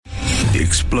The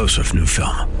explosive new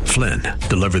film, Flynn,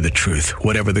 deliver the truth,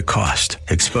 whatever the cost,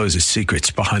 exposes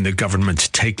secrets behind the government's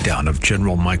takedown of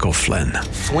General Michael Flynn.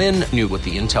 Flynn knew what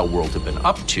the intel world had been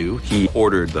up to. He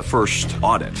ordered the first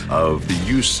audit of the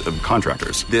use of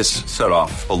contractors. This set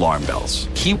off alarm bells.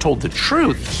 He told the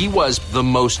truth. He was the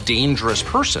most dangerous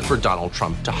person for Donald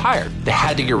Trump to hire. They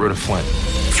had to get rid of Flynn.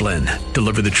 Flynn,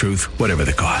 deliver the truth, whatever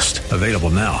the cost. Available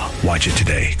now. Watch it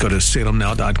today. Go to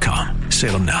salemnow.com.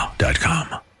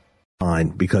 salemnow.com.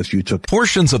 Because you took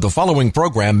Portions of the following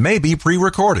program may be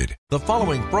pre-recorded. The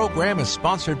following program is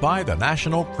sponsored by the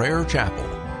National Prayer Chapel.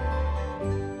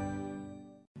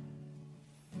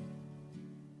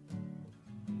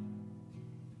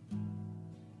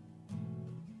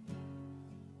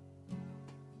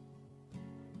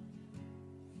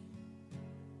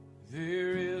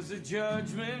 There is a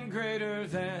judgment greater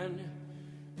than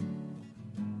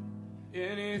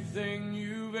anything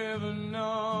you've ever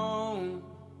known.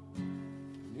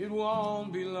 It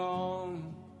won't be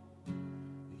long.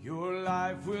 Your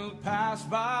life will pass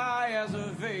by as a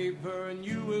vapor, and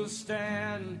you will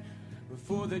stand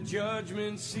before the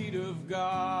judgment seat of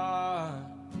God.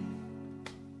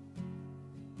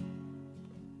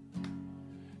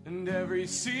 And every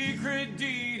secret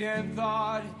deed and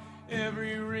thought,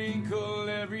 every wrinkle,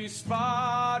 every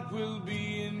spot will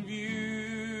be in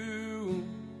view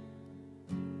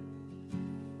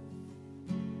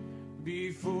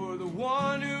before the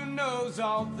one who knows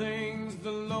all things,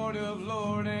 the Lord of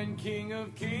Lords and King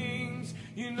of Kings.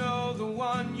 You know, the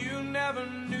one you never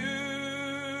knew.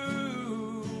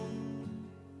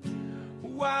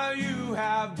 While you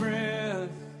have breath,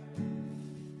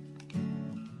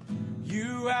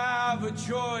 you have a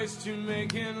choice to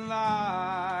make in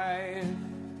life.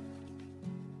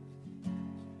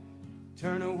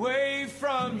 Turn away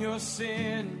from your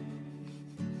sin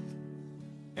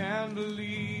and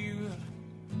believe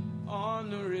on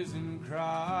the risen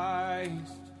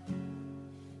Christ.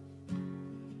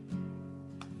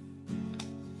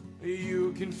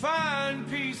 You can find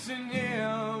peace in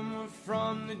Him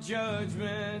from the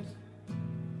judgment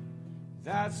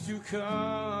that's to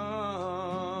come.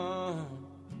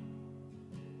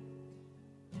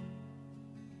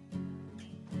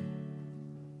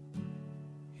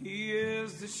 He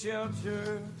is the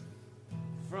shelter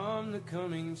from the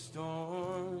coming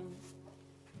storm.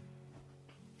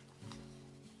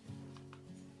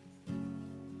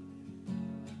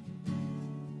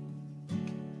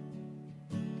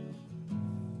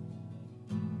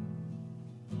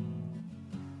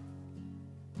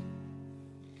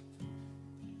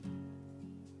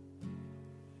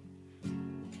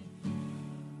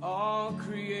 All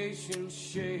creation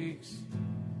shakes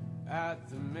at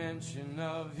the mention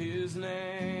of His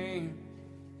name.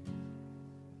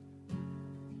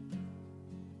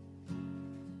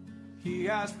 He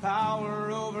has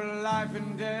power over life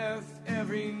and death.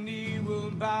 Every knee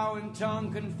will bow and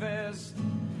tongue confess.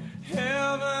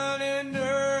 Heaven and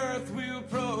earth will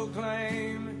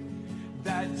proclaim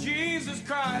that Jesus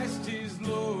Christ is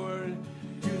Lord.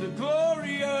 To the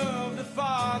glory of the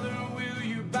Father, will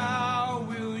you bow?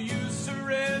 Will you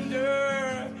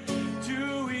surrender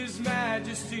to His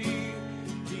majesty?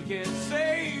 He can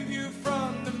save you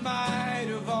from the might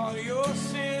of all your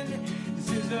sin.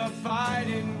 This is the fight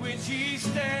in which He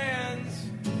stands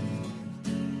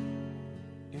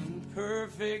in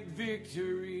perfect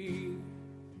victory.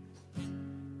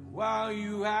 While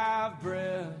you have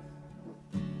breath,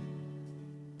 you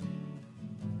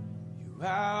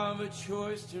have a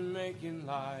choice to make in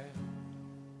life.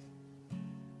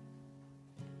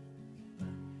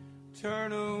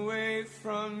 Turn away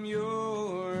from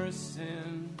your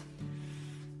sin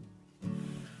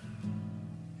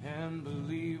and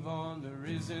believe on the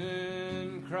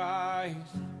risen Christ.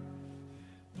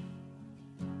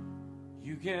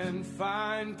 You can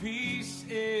find peace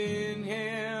in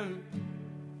Him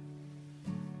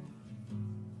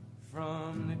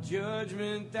from the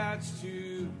judgment that's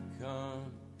to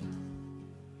come.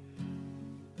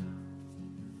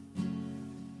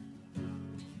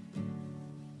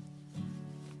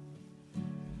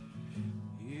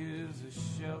 He is a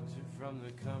shelter from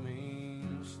the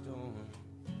coming storm.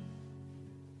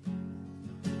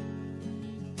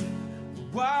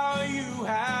 While you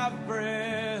have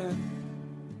breath,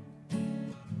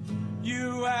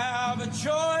 you have a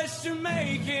choice to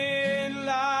make in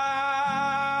life.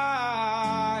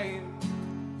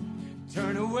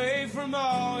 Turn away from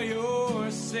all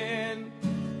your sin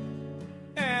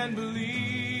and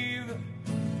believe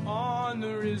on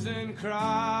the risen Christ.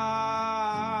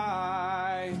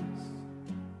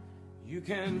 You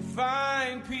can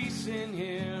find peace in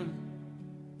Him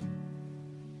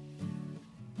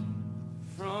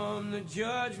from from the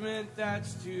judgment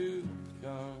that's to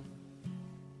come.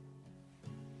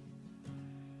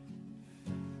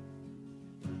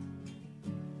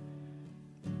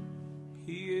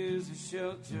 He is a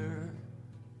shelter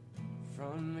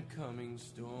from the coming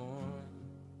storm.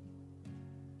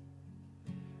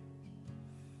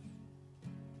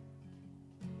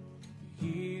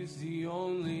 He's the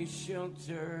only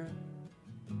shelter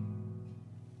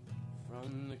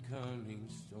from the coming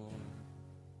storm.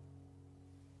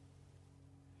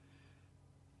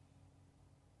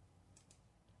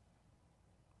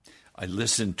 I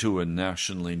listened to a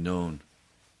nationally known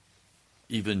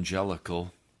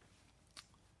evangelical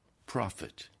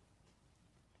prophet.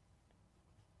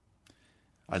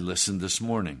 I listened this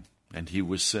morning, and he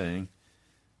was saying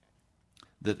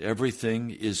that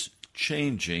everything is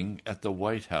changing at the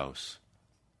White House,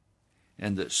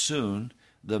 and that soon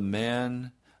the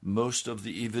man most of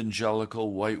the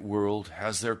evangelical white world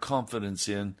has their confidence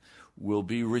in will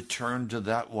be returned to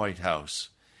that White House,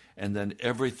 and then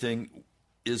everything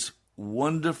is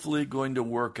wonderfully going to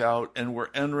work out, and we're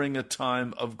entering a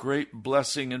time of great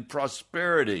blessing and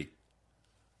prosperity.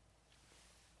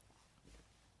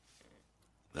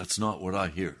 That's not what I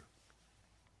hear.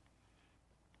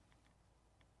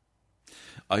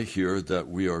 I hear that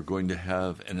we are going to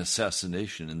have an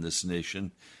assassination in this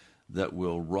nation that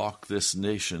will rock this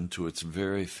nation to its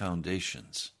very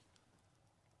foundations.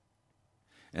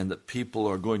 And that people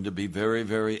are going to be very,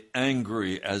 very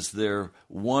angry as their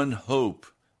one hope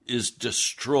is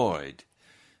destroyed,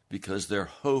 because their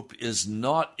hope is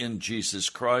not in Jesus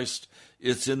Christ,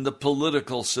 it's in the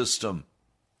political system.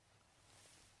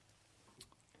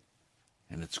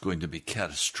 And it's going to be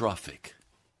catastrophic.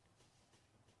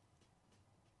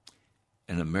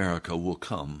 And America will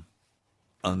come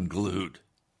unglued.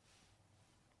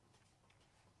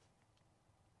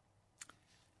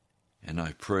 And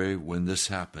I pray when this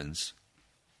happens,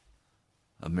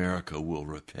 America will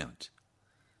repent.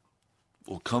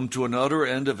 Will come to an utter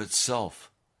end of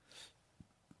itself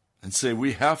and say,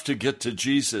 we have to get to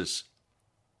Jesus.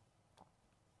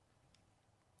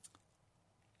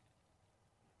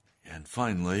 And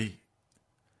finally,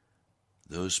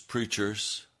 those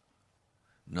preachers,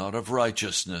 not of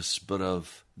righteousness, but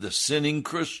of the sinning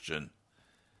Christian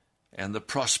and the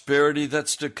prosperity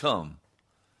that's to come,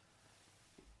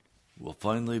 will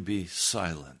finally be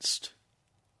silenced.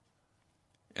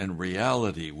 And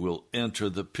reality will enter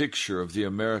the picture of the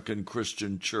American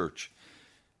Christian church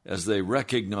as they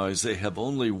recognize they have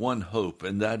only one hope,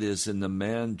 and that is in the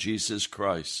man Jesus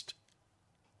Christ.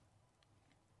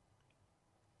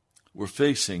 We're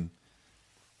facing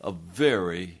a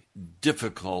very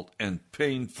difficult and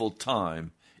painful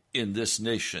time in this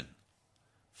nation,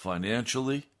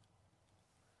 financially,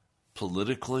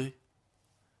 politically,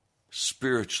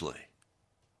 spiritually,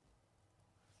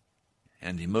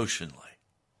 and emotionally.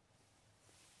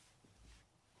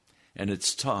 And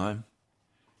it's time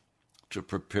to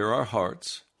prepare our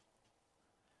hearts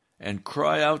and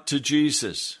cry out to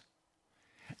Jesus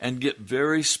and get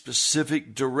very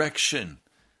specific direction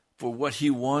for what he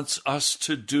wants us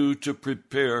to do to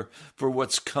prepare for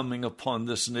what's coming upon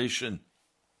this nation.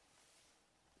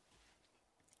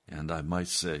 And I might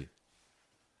say,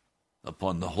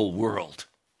 upon the whole world.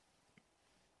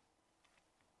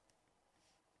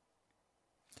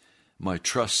 My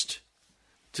trust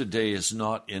today is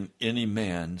not in any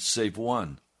man save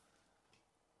one.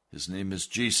 His name is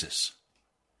Jesus.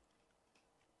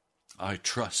 I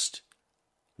trust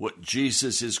what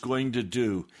Jesus is going to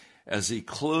do as he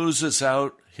closes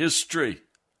out history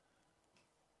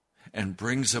and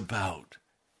brings about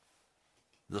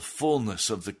the fullness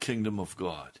of the kingdom of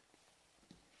God.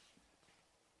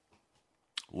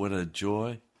 What a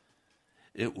joy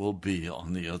it will be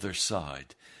on the other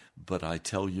side. But I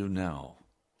tell you now,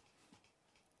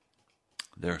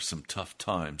 there are some tough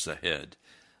times ahead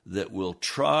that will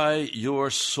try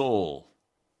your soul.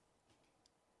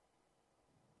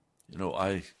 You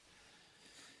know,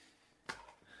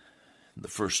 the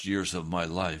first years of my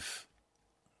life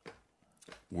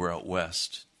were out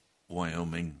west,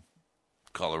 Wyoming,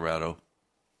 Colorado.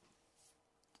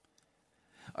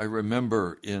 I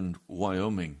remember in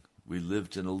Wyoming, we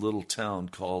lived in a little town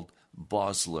called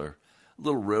Bosler, a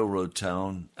little railroad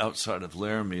town outside of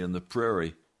Laramie in the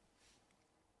prairie.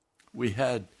 We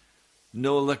had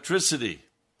no electricity.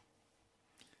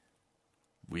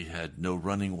 We had no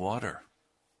running water.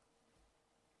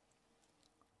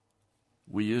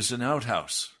 We used an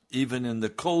outhouse, even in the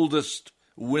coldest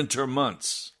winter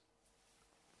months.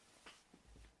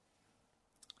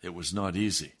 It was not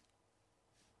easy.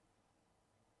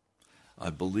 I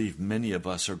believe many of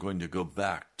us are going to go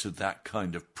back to that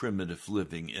kind of primitive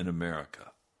living in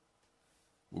America.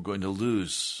 We're going to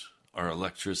lose our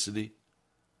electricity.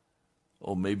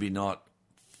 Oh, maybe not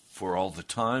for all the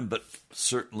time, but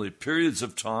certainly periods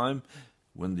of time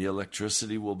when the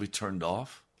electricity will be turned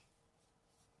off.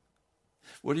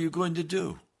 What are you going to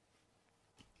do?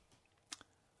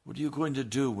 What are you going to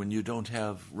do when you don't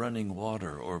have running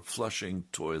water or flushing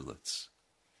toilets?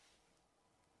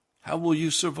 How will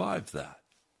you survive that?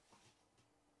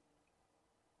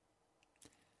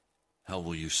 How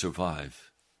will you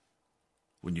survive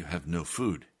when you have no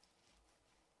food?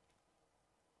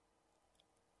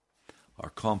 Our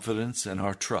confidence and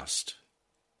our trust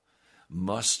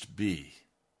must be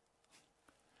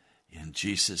in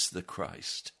Jesus the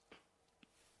Christ.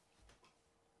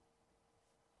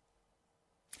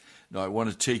 Now, I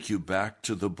want to take you back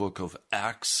to the book of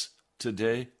Acts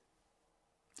today.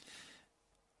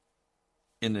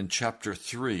 And in chapter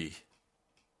 3,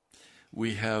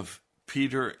 we have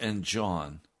Peter and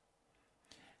John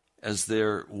as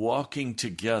they're walking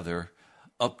together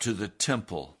up to the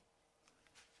temple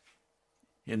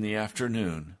in the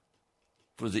afternoon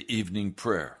for the evening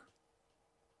prayer.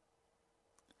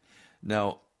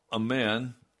 Now, a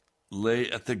man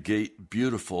lay at the gate,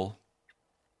 beautiful.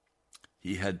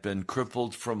 He had been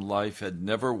crippled from life, had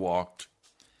never walked.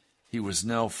 He was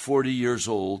now 40 years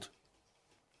old.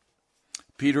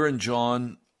 Peter and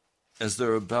John, as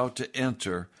they're about to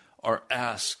enter, are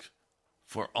asked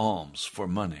for alms, for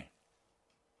money.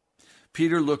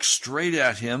 Peter looked straight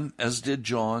at him, as did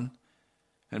John,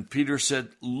 and Peter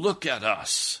said, "Look at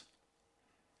us."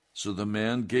 So the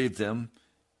man gave them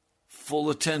full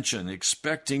attention,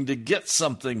 expecting to get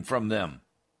something from them.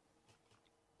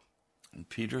 And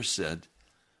Peter said,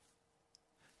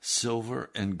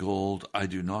 "Silver and gold I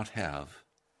do not have,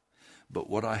 but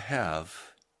what I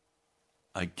have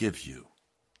I give you.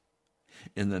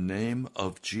 In the name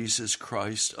of Jesus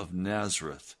Christ of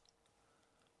Nazareth,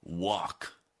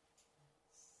 walk."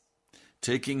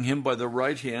 Taking him by the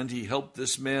right hand, he helped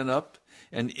this man up,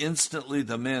 and instantly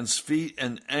the man's feet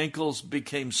and ankles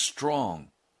became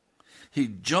strong. He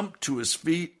jumped to his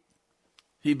feet.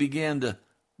 He began to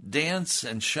dance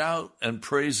and shout and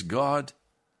praise God.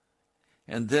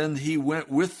 And then he went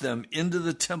with them into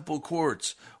the temple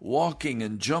courts, walking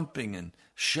and jumping and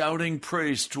shouting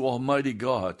praise to Almighty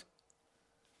God.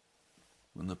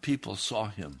 When the people saw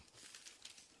him,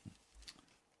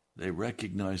 they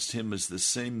recognized him as the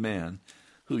same man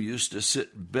who used to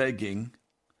sit begging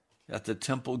at the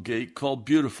temple gate called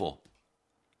Beautiful.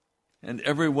 And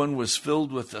everyone was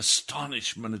filled with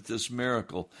astonishment at this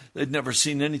miracle. They'd never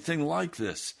seen anything like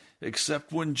this,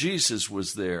 except when Jesus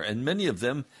was there, and many of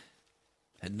them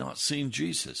had not seen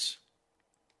Jesus.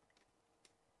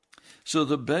 So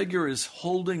the beggar is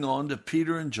holding on to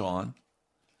Peter and John.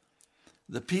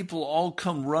 The people all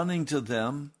come running to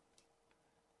them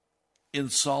in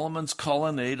Solomon's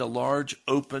colonnade, a large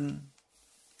open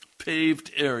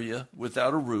paved area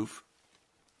without a roof.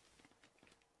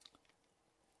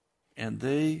 And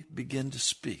they begin to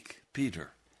speak.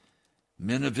 Peter,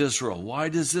 "Men of Israel, why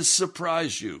does this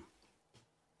surprise you?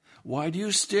 Why do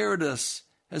you stare at us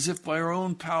as if by our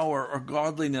own power or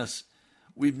godliness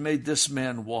we've made this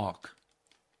man walk?"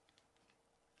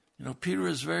 You know, Peter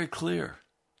is very clear.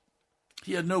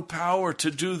 He had no power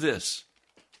to do this.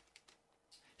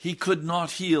 He could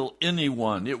not heal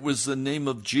anyone. It was the name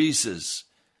of Jesus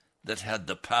that had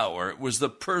the power. It was the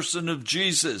person of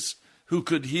Jesus who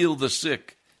could heal the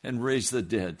sick and raise the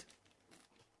dead.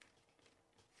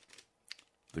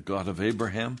 The God of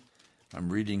Abraham,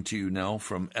 I'm reading to you now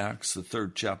from Acts, the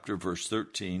 3rd chapter, verse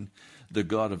 13. The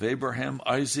God of Abraham,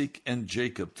 Isaac, and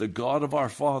Jacob, the God of our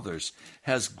fathers,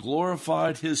 has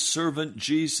glorified his servant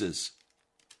Jesus.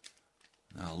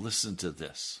 Now listen to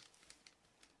this.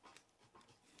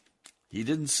 He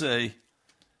didn't say,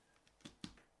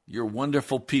 "You're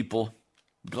wonderful people.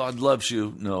 God loves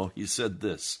you." No, he said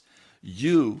this.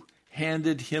 "You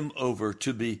handed him over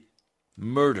to be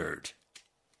murdered.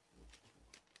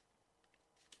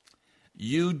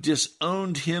 You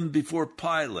disowned him before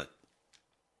Pilate,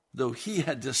 though he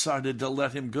had decided to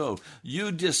let him go.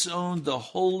 You disowned the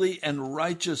holy and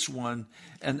righteous one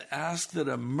and asked that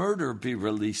a murderer be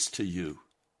released to you.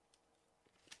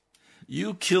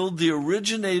 You killed the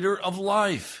originator of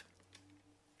life,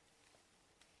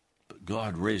 but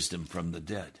God raised him from the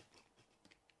dead.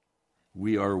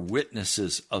 We are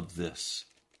witnesses of this.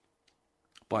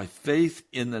 By faith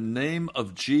in the name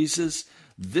of Jesus,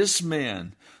 this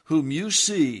man whom you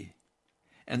see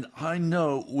and I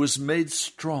know was made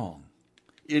strong.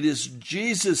 It is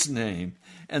Jesus' name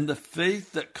and the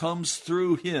faith that comes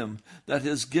through him that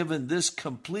has given this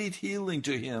complete healing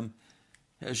to him,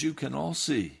 as you can all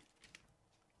see."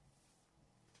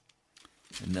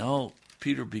 And now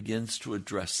Peter begins to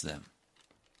address them.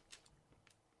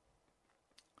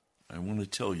 I want to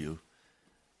tell you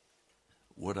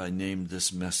what I named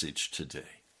this message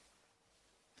today.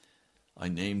 I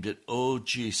named it, "Oh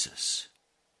Jesus,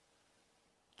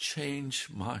 change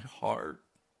my heart."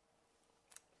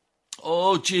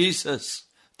 Oh Jesus,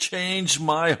 change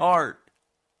my heart.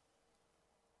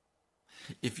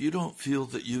 If you don't feel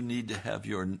that you need to have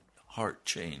your heart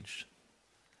changed,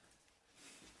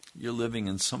 you're living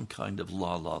in some kind of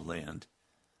la-la land.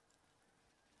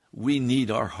 We need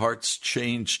our hearts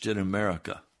changed in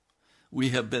America. We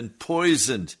have been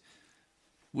poisoned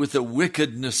with the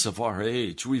wickedness of our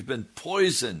age. We've been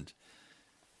poisoned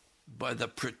by the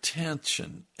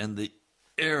pretension and the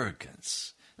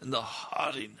arrogance and the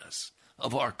haughtiness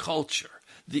of our culture,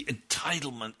 the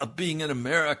entitlement of being an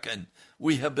American.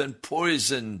 We have been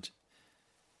poisoned.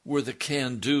 We're the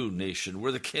can-do nation.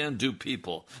 We're the can-do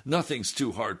people. Nothing's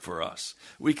too hard for us.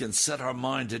 We can set our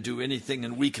mind to do anything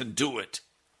and we can do it.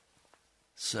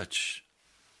 Such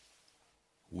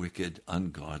wicked,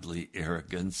 ungodly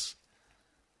arrogance,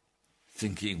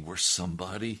 thinking we're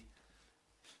somebody.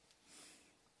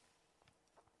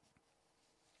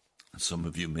 Some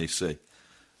of you may say,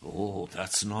 "Oh,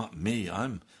 that's not me.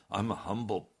 I'm a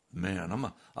humble man.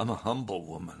 I'm a humble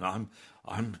woman.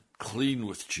 I'm clean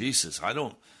with Jesus.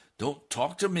 Don't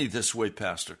talk to me this way,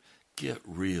 Pastor." Get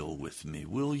real with me,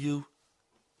 will you?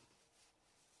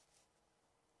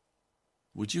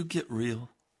 Would you get real?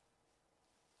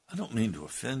 I don't mean to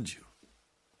offend you.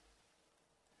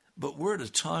 But we're at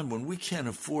a time when we can't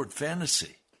afford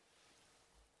fantasy.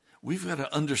 We've got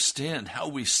to understand how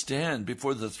we stand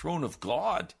before the throne of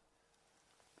God.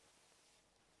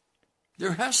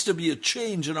 There has to be a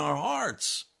change in our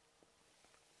hearts.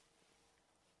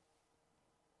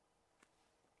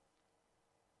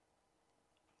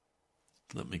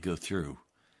 Let me go through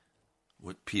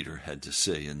what Peter had to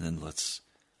say, and then let's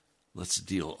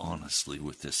deal honestly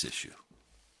with this issue.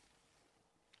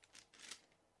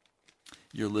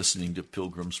 You're listening to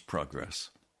Pilgrim's Progress.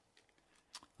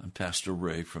 I'm Pastor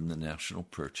Ray from the National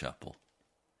Prayer Chapel.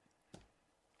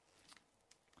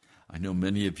 I know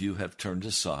many of you have turned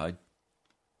aside.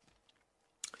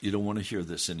 You don't want to hear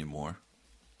this anymore.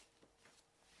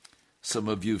 Some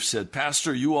of you have said,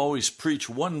 "Pastor, you always preach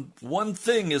one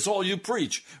thing is all you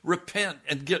preach. Repent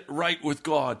and get right with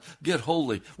God. Get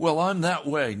holy." Well, I'm that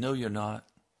way. No, you're not.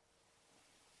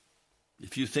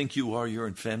 If you think you are, you're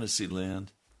in fantasy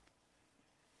land.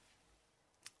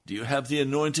 Do you have the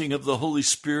anointing of the Holy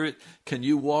Spirit? Can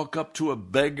you walk up to a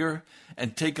beggar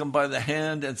and take him by the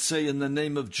hand and say, "In the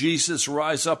name of Jesus,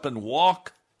 rise up and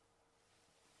walk"?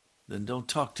 Then don't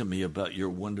talk to me about your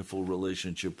wonderful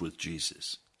relationship with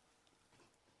Jesus.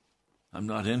 I'm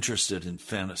not interested in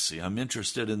fantasy. I'm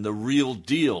interested in the real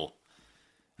deal.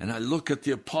 And I look at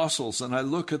the apostles and I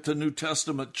look at the New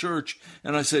Testament church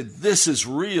and I say, this is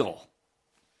real.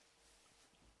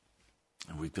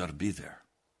 And we've got to be there.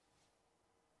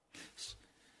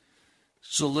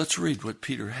 So let's read what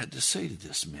Peter had to say to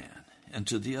this man and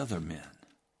to the other men.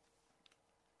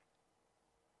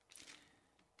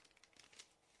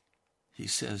 He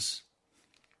says,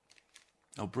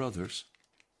 "Oh, brothers,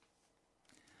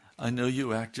 I know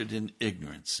you acted in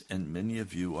ignorance, and many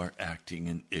of you are acting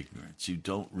in ignorance. You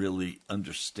don't really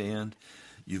understand.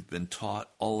 You've been taught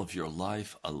all of your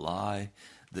life a lie,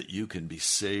 that you can be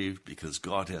saved because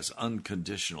God has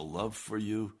unconditional love for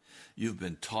you. You've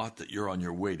been taught that you're on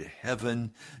your way to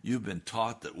heaven. You've been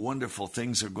taught that wonderful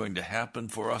things are going to happen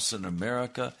for us in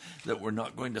America, that we're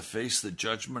not going to face the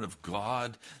judgment of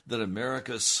God, that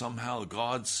America is somehow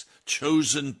God's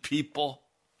chosen people.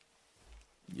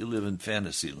 You live in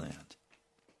fantasy land.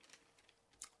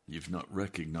 You've not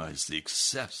recognized the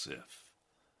excessive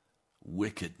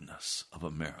wickedness of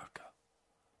America,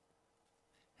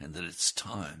 and that it's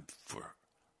time for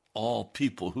all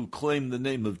people who claim the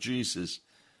name of Jesus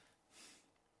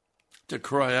to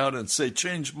cry out and say,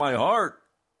 change my heart.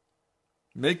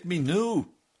 Make me new.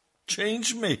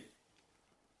 Change me.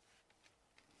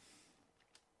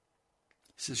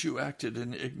 He says, you acted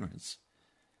in ignorance,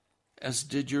 as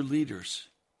did your leaders.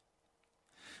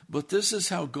 But this is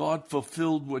how God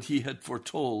fulfilled what he had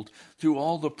foretold through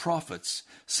all the prophets,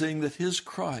 saying that his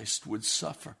Christ would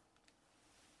suffer.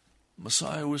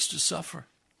 Messiah was to suffer.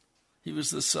 He was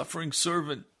the suffering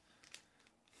servant.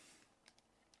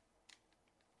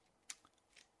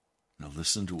 Now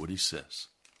listen to what he says.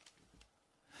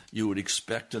 You would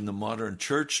expect in the modern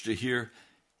church to hear,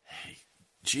 hey,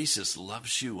 Jesus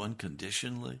loves you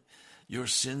unconditionally. Your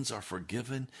sins are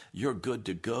forgiven. You're good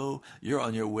to go. You're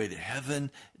on your way to heaven.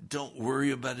 Don't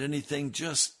worry about anything.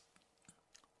 Just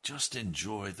Just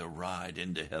enjoy the ride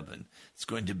into heaven. It's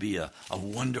going to be a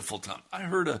wonderful time. I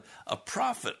heard a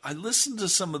prophet. I listened to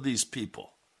some of these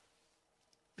people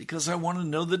because I want to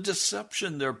know the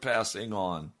deception they're passing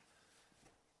on.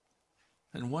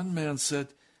 And one man said,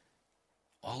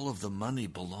 all of the money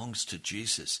belongs to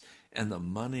Jesus, and the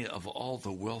money of all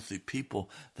the wealthy people,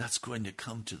 that's going to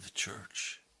come to the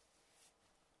church.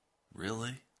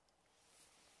 Really?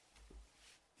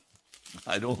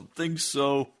 I don't think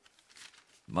so.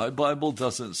 My Bible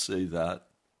doesn't say that.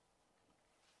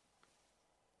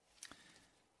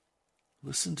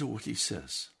 Listen to what he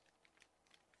says.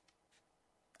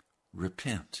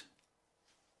 Repent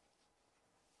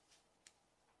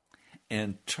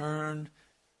and turn.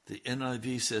 The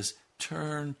NIV says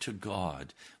turn to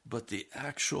God, but the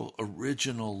actual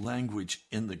original language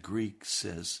in the Greek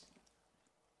says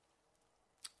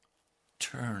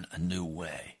turn a new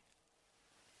way.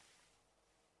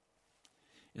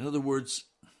 In other words,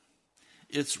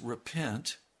 it's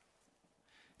repent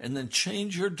and then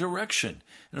change your direction.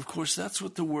 And of course, that's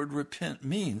what the word repent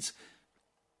means.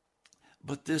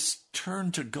 But this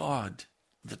turn to God,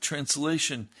 the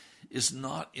translation is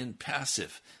not in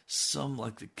passive. Some,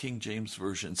 like the King James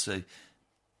Version, say,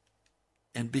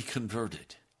 and be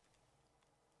converted.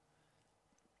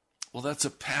 Well, that's a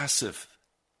passive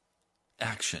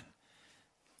action.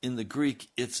 In the Greek,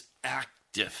 it's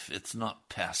active. It's not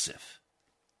passive.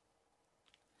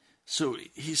 So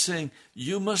he's saying,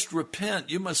 you must repent,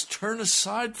 you must turn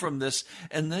aside from this,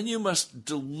 and then you must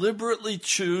deliberately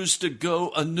choose to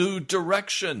go a new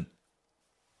direction.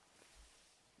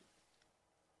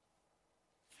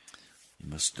 You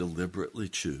must deliberately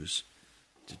choose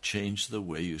to change the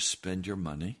way you spend your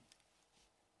money,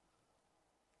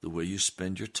 the way you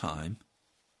spend your time,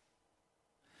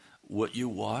 what you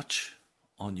watch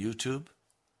on YouTube,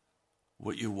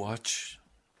 what you watch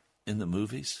in the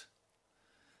movies,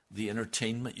 the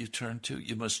entertainment you turn to.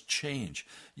 You must change.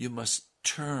 You must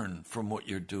turn from what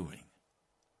you're doing.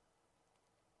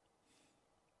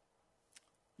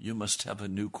 You must have a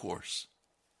new course.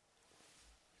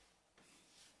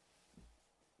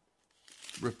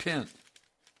 Repent.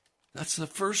 That's the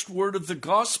first word of the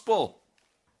gospel.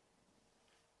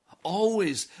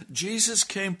 Always, Jesus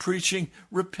came preaching,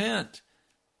 repent.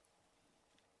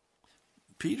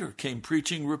 Peter came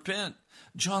preaching, repent.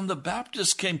 John the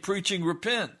Baptist came preaching,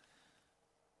 repent.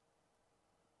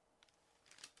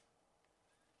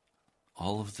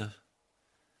 All of the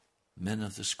men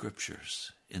of the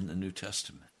Scriptures in the New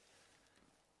Testament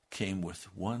came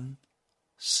with one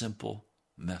simple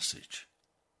message.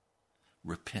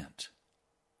 Repent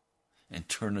and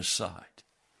turn aside.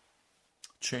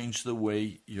 Change the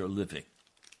way you're living.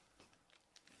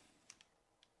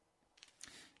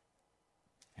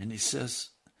 And he says,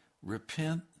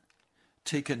 repent,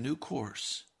 take a new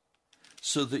course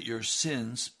so that your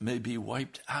sins may be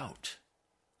wiped out.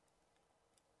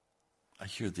 I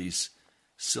hear these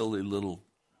silly little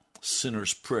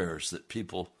sinner's prayers that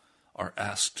people are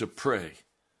asked to pray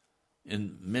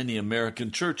in many American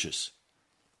churches.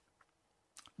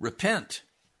 Repent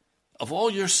of all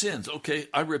your sins. Okay,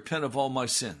 I repent of all my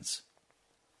sins.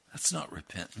 That's not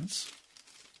repentance.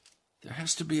 There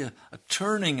has to be a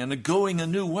turning and a going a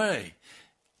new way.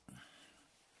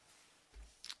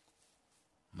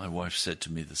 My wife said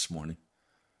to me this morning,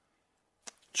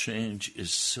 change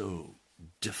is so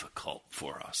difficult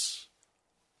for us.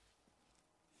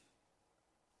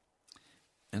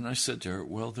 And I said to her,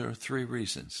 well, there are 3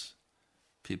 reasons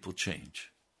people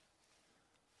change.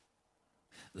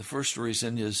 The first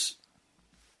reason is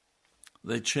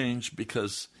they change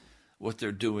because what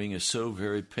they're doing is so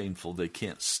very painful they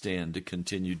can't stand to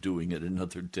continue doing it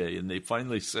another day. And they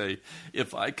finally say,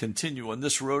 if I continue on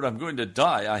this road, I'm going to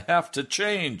die. I have to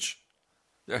change.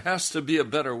 There has to be a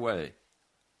better way.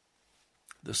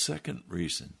 The second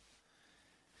reason,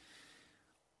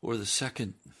 or the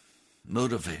second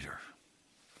motivator,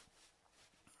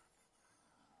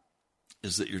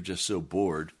 is that you're just so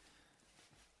bored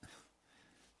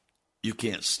you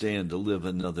can't stand to live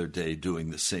another day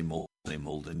doing the same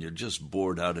old, and you're just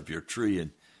bored out of your tree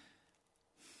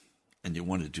and you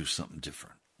want to do something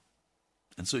different.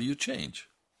 And so you change.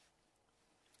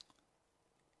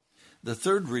 The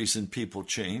third reason people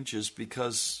change is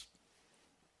because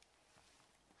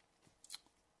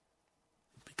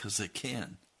they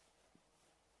can.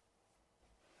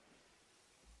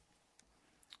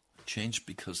 Change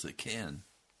because they can.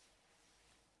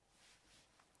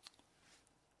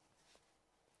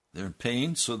 They're in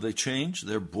pain, so they change.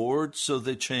 They're bored, so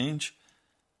they change.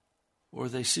 Or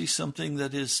they see something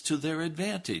that is to their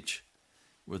advantage,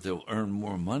 where they'll earn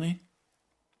more money,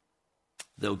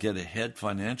 they'll get ahead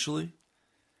financially,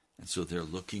 And so they're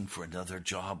looking for another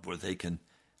job where they can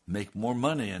make more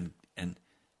money, and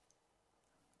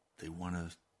they want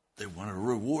a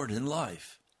reward in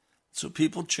life. So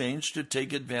people change to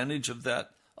take advantage of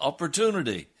that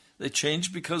opportunity. They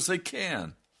change because they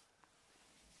can.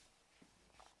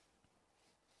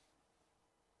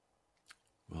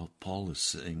 Well, Paul is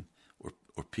saying,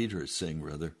 or Peter is saying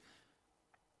rather,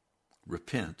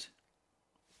 repent.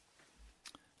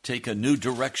 Take a new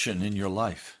direction in your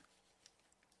life.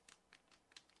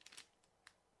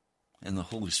 And the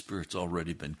Holy Spirit's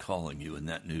already been calling you in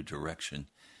that new direction.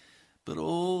 But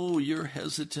you're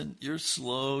hesitant, you're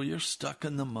slow, you're stuck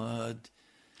in the mud.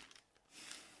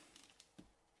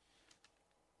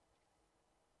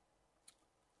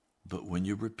 But when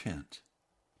you repent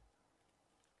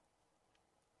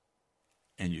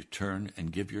and you turn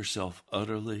and give yourself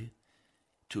utterly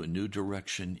to a new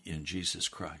direction in Jesus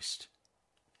Christ,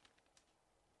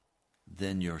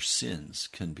 then your sins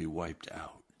can be wiped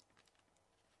out.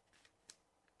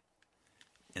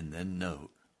 And then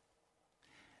note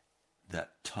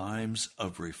that times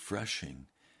of refreshing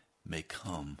may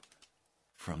come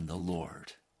from the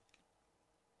Lord,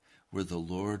 where the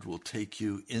Lord will take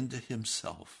you into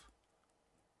himself.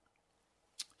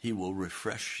 He will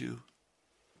refresh you.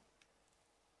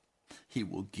 He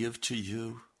will give to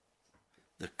you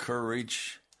the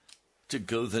courage to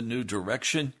go the new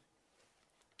direction.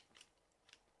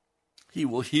 He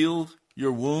will heal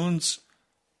your wounds.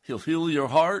 He'll heal your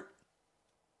heart.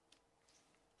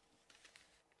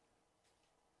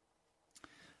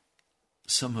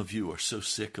 Some of you are so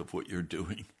sick of what you're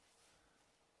doing.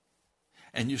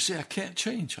 And you say, I can't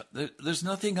change. There's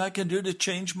nothing I can do to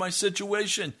change my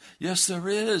situation. Yes, there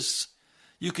is.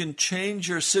 You can change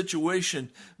your situation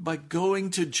by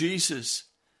going to Jesus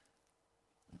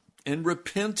and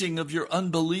repenting of your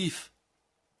unbelief,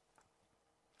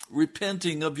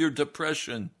 repenting of your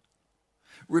depression,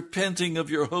 repenting of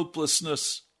your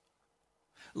hopelessness,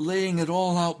 laying it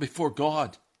all out before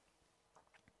God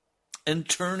and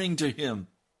turning to him,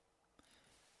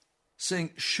 saying,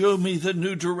 show me the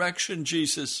new direction,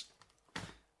 Jesus. To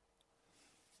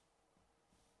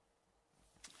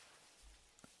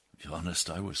be honest,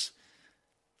 I was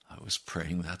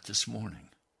praying that this morning.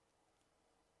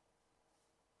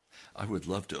 I would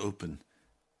love to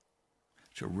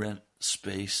rent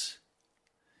space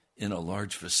in a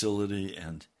large facility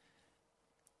and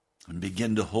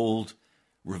begin to hold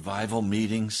revival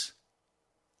meetings.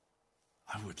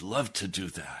 I would love to do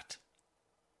that.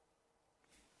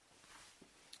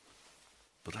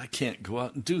 But I can't go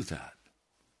out and do that.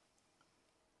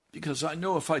 Because I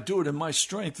know if I do it in my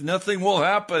strength, nothing will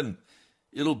happen.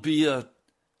 It'll be a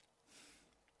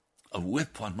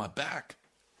whip on my back.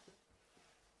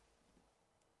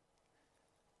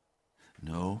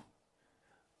 No,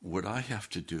 what I have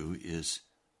to do is,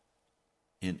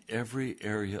 in every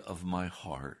area of my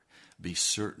heart, be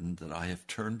certain that I have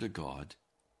turned to God,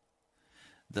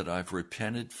 that I've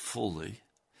repented fully,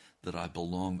 that I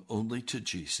belong only to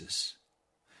Jesus,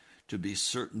 to be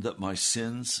certain that my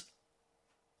sins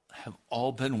have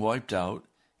all been wiped out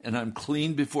and I'm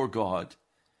clean before God,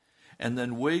 and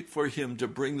then wait for him to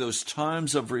bring those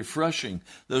times of refreshing,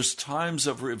 those times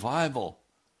of revival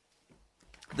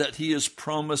that he has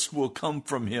promised will come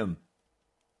from him.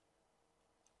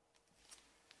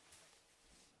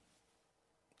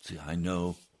 See, I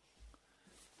know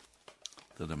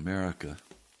that America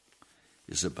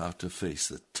is about to face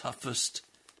the toughest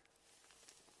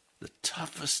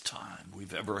time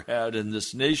we've ever had in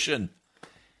this nation.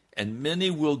 And many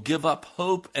will give up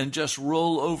hope and just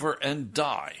roll over and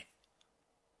die.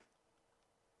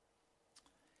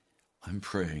 I'm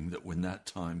praying that when that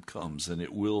time comes, and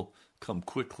it will come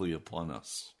quickly upon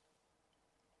us.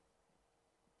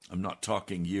 I'm not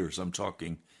talking years, I'm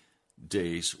talking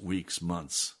days, weeks,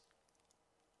 months.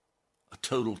 A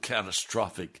total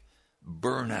catastrophic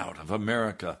burnout of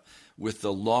America with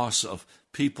the loss of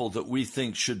people that we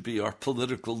think should be our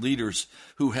political leaders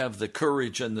who have the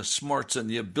courage and the smarts and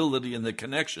the ability and the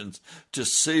connections to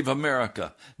save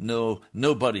America. No,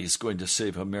 nobody's going to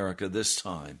save America this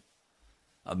time.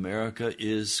 America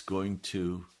is going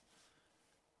to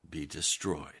be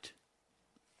destroyed.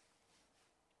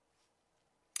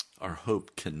 Our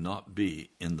hope cannot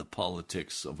be in the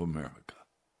politics of America.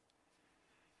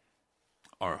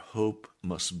 Our hope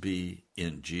must be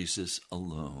in Jesus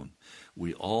alone.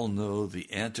 We all know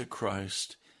the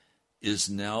Antichrist is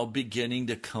now beginning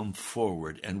to come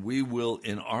forward, and we will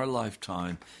in our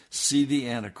lifetime see the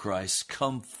Antichrist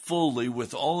come fully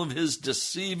with all of his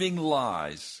deceiving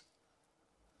lies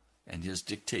and his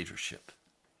dictatorship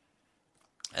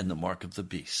and the mark of the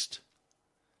beast.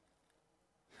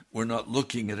 We're not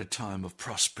looking at a time of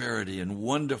prosperity and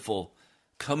wonderful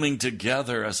coming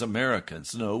together as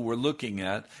Americans. No, we're looking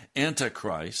at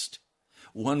Antichrist,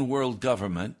 one world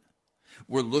government.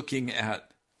 We're looking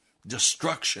at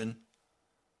destruction.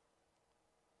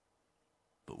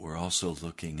 But we're also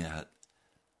looking at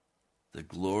the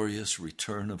glorious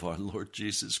return of our Lord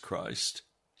Jesus Christ.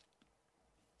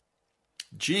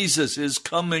 Jesus is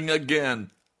coming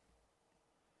again.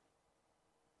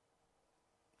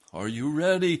 Are you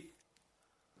ready?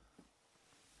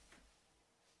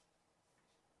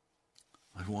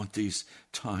 I want these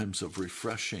times of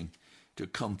refreshing to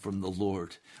come from the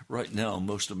Lord. Right now,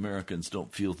 most Americans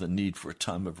don't feel the need for a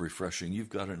time of refreshing. You've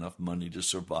got enough money to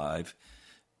survive.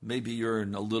 Maybe you're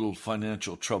in a little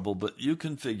financial trouble, but you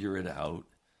can figure it out.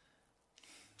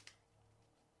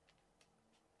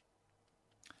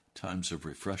 Times of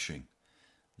refreshing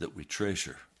that we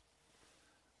treasure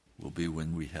will be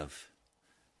when we have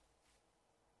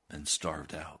been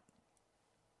starved out,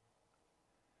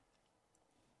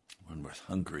 when we're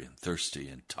hungry and thirsty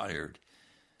and tired,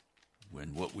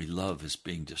 when what we love is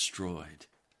being destroyed,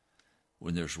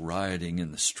 when there's rioting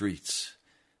in the streets,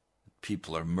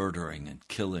 people are murdering and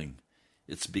killing.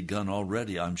 It's begun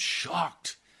already. I'm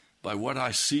shocked by what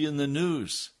I see in the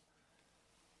news.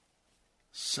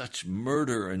 Such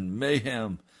murder and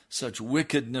mayhem, such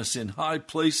wickedness in high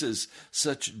places,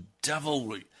 such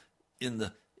devilry in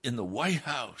the White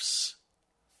House.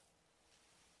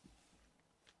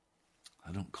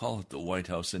 I don't call it the White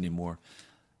House anymore.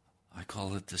 I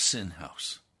call it the sin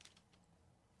house.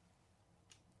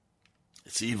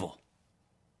 It's evil.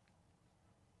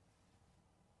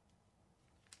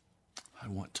 I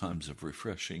want times of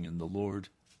refreshing in the Lord.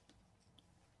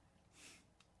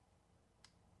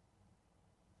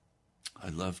 I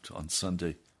loved on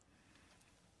Sunday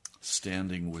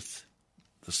standing with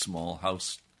the small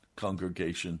house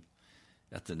congregation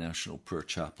at the National Prayer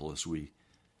Chapel as we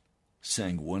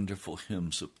sang wonderful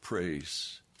hymns of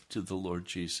praise to the Lord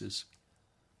Jesus.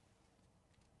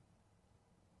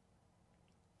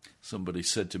 Somebody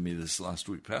said to me this last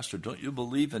week, Pastor, don't you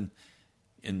believe in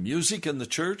music in the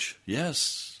church?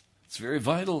 Yes, it's very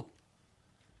vital.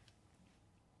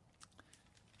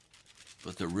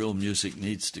 But the real music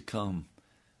needs to come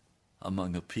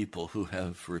among a people who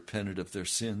have repented of their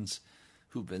sins,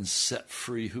 who've been set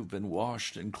free, who've been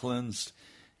washed and cleansed,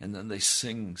 and then they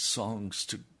sing songs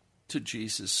to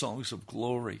Jesus, songs of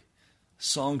glory,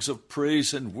 songs of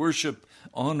praise and worship,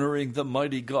 honoring the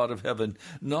mighty God of heaven,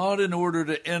 not in order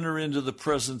to enter into the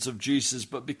presence of Jesus,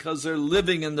 but because they're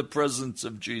living in the presence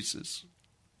of Jesus.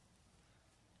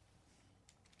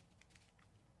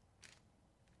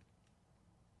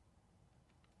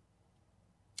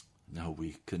 Now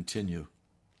we continue.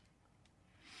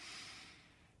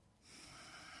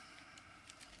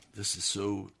 This is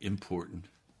so important.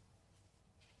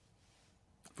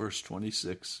 Verse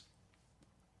 26.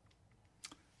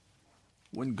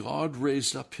 When God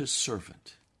raised up his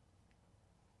servant,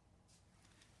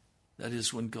 that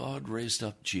is, when God raised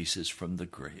up Jesus from the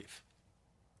grave,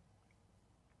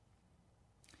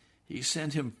 he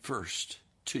sent him first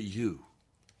to you.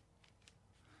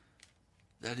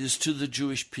 That is, to the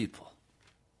Jewish people.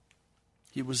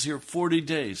 He was here 40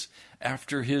 days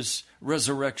after his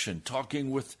resurrection, talking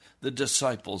with the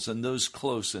disciples and those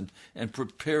close and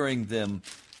preparing them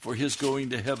for his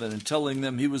going to heaven and telling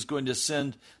them he was going to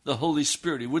send the Holy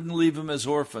Spirit. He wouldn't leave them as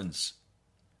orphans.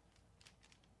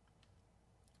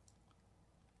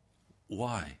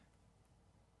 Why?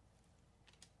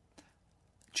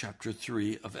 Chapter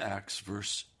 3 of Acts,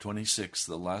 verse 26,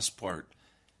 the last part,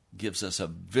 gives us a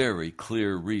very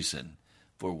clear reason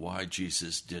for why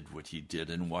Jesus did what he did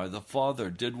and why the Father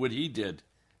did what he did.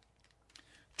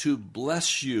 To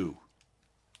bless you.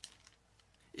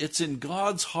 It's in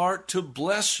God's heart to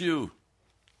bless you.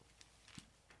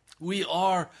 We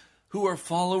are, who are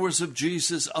followers of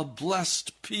Jesus, a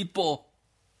blessed people.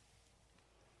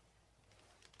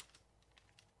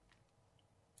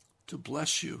 To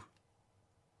bless you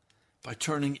by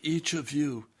turning each of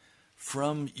you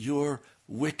from your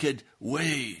wicked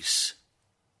ways.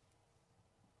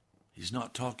 He's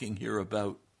not talking here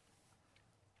about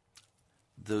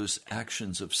those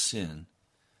actions of sin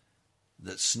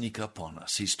that sneak up on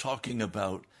us. He's talking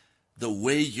about the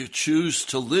way you choose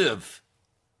to live,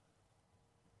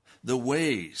 the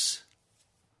ways,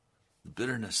 the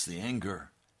bitterness, the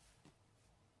anger,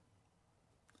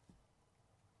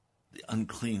 the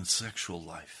unclean sexual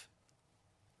life.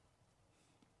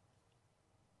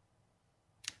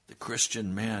 The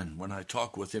Christian man, when I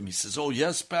talk with him, he says, "Oh,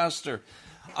 yes, Pastor,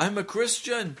 I'm a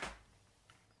Christian."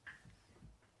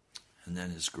 And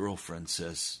then his girlfriend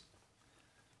says,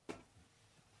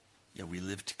 Yeah, we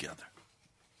live together.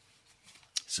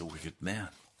 He's a wicked man.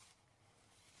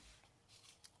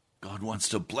 God wants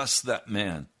to bless that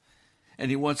man. And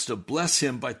he wants to bless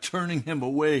him by turning him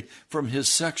away from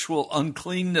his sexual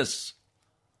uncleanness.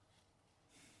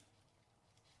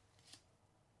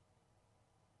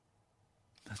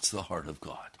 That's the heart of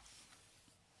God.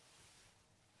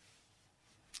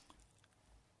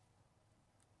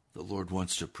 The Lord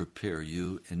wants to prepare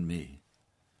you and me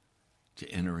to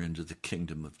enter into the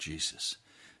kingdom of Jesus.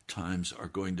 Times are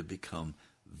going to become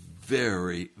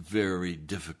very, very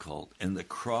difficult. And the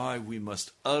cry we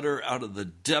must utter out of the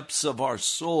depths of our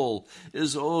soul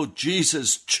is, "Oh,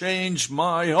 Jesus, change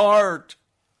my heart."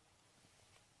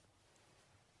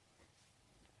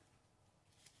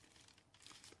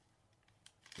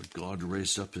 But God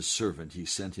raised up his servant. He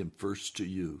sent him first to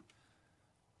you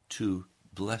to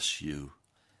bless you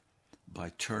by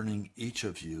turning each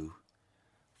of you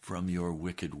from your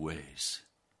wicked ways.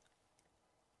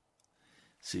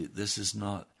 See, this is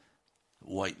not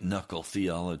white-knuckle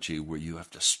theology where you have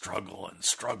to struggle and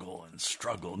struggle and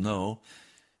struggle. No,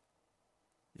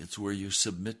 it's where you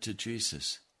submit to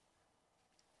Jesus.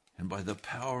 And by the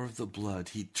power of the blood,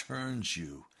 he turns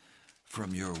you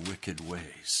from your wicked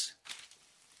ways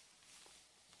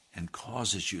and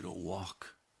causes you to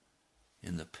walk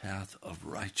in the path of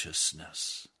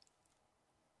righteousness,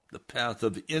 the path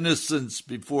of innocence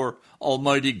before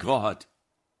Almighty God.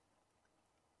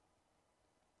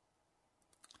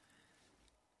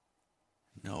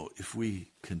 Now, if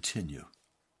we continue,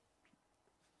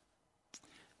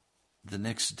 the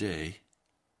next day,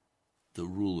 the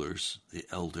rulers, the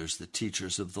elders, the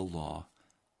teachers of the law,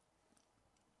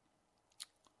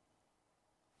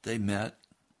 they met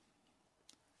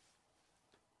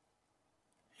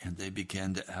and they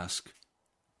began to ask,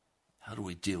 how do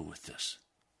we deal with this?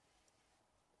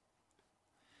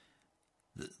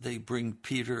 They bring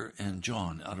Peter and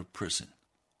John out of prison.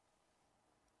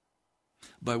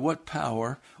 By what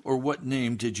power or what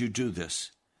name did you do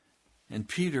this? And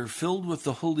Peter, filled with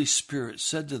the Holy Spirit,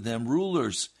 said to them,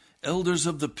 rulers, elders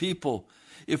of the people,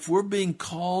 if we're being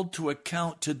called to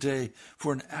account today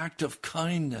for an act of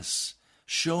kindness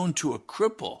shown to a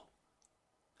cripple,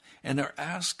 and are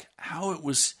asked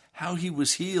how he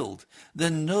was healed,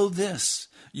 then know this,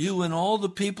 you and all the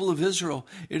people of Israel,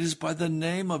 it is by the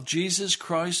name of Jesus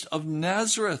Christ of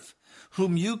Nazareth,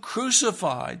 whom you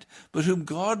crucified, but whom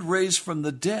God raised from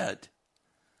the dead,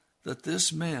 that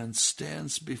this man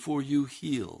stands before you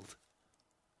healed.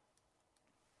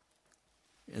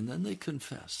 And then they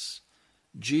confess,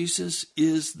 Jesus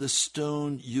is the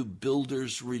stone you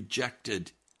builders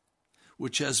rejected,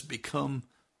 which has become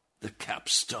the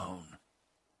capstone.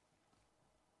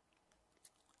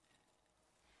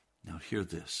 Now hear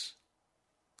this.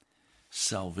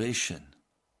 Salvation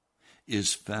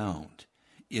is found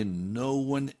in no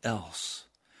one else,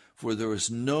 for there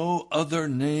is no other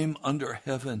name under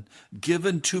heaven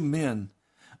given to men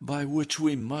by which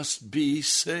we must be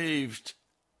saved.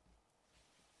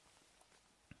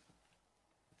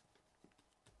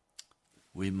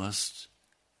 We must,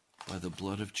 by the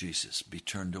blood of Jesus, be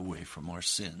turned away from our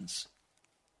sins.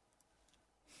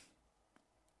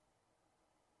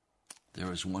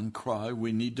 There is one cry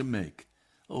we need to make.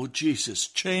 Oh, Jesus,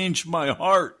 change my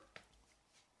heart.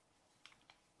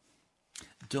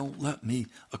 Don't let me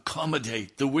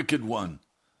accommodate the wicked one.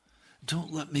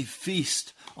 Don't let me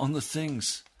feast on the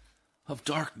things of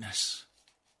darkness.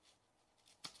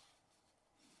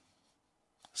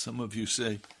 Some of you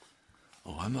say,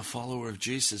 oh, I'm a follower of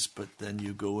Jesus, but then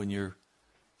you go in your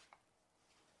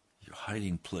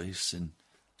hiding place and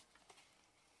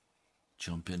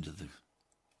jump into the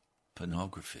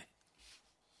pornography,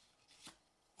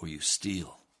 or you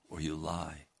steal, or you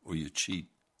lie, or you cheat.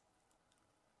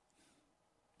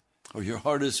 Or your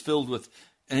heart is filled with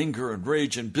anger and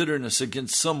rage and bitterness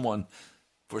against someone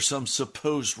for some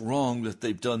supposed wrong that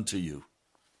they've done to you.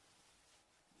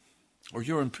 Or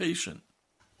you're impatient.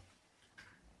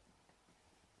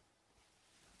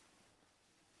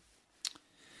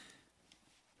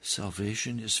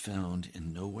 Salvation is found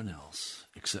in no one else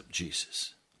except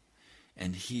Jesus.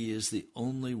 And he is the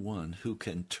only one who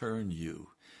can turn you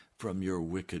from your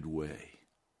wicked way.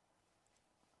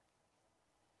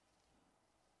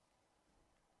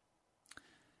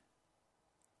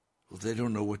 Well, they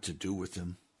don't know what to do with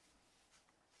him.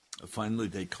 Finally,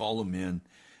 they call him in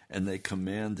and they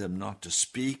command them not to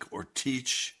speak or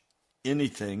teach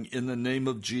anything in the name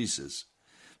of Jesus.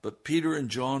 But Peter and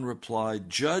John replied,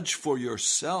 judge for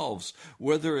yourselves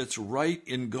whether it's right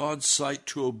in God's sight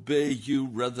to obey you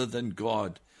rather than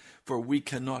God, for we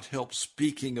cannot help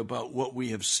speaking about what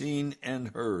we have seen and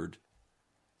heard.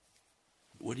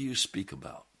 What do you speak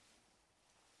about?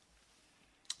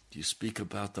 Do you speak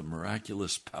about the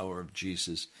miraculous power of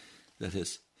Jesus that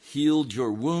has healed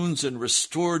your wounds and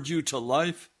restored you to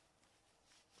life?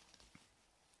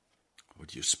 Or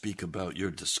do you speak about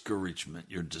your discouragement,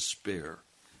 your despair,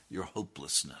 your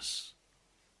hopelessness?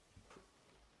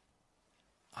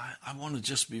 I want to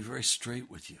just be very straight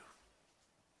with you.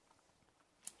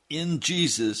 In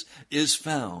Jesus is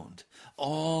found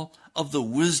all of the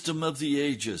wisdom of the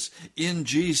ages. In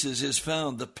Jesus is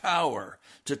found the power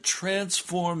to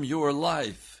transform your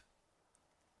life.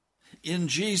 In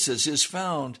Jesus is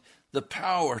found the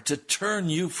power to turn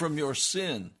you from your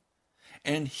sin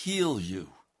and heal you.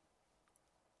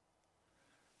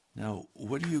 Now,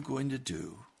 what are you going to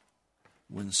do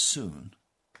when soon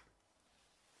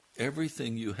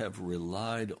everything you have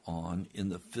relied on in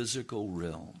the physical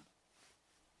realm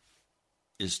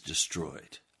is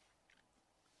destroyed?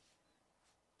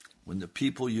 When the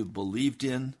people you believed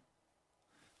in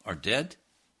are dead?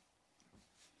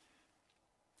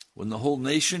 When the whole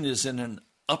nation is in an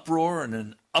uproar and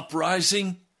an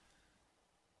uprising,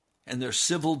 and there's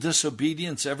civil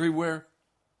disobedience everywhere,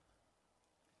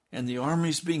 and the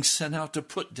army's being sent out to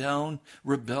put down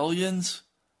rebellions?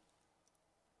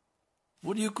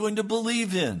 What are you going to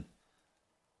believe in?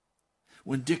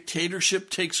 When dictatorship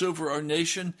takes over our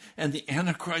nation and the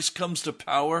Antichrist comes to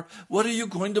power, what are you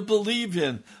going to believe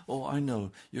in? Oh, I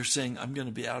know. You're saying, I'm going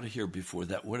to be out of here before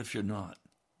that. What if you're not?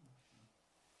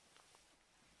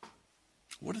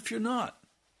 What if you're not?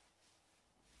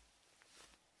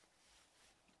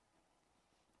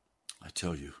 I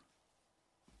tell you,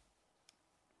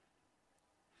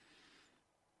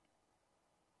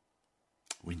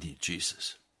 we need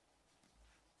Jesus.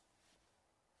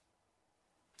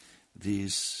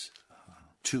 These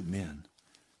two men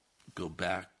go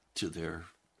back to their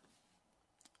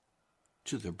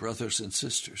brothers and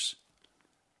sisters,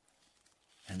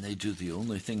 and they do the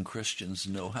only thing Christians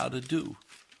know how to do.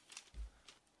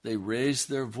 They raise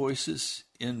their voices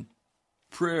in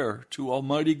prayer to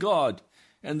Almighty God,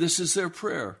 and this is their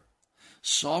prayer.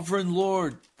 Sovereign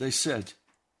Lord, they said,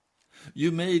 you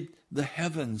made the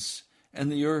heavens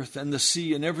and the earth and the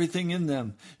sea and everything in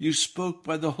them. You spoke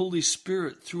by the Holy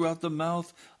Spirit throughout the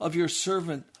mouth of your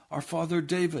servant, our father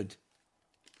David.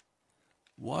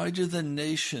 Why do the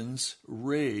nations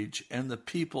rage and the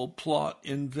people plot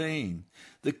in vain?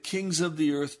 The kings of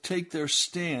the earth take their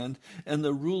stand, and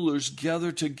the rulers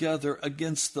gather together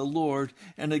against the Lord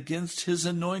and against his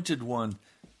anointed one.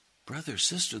 Brother,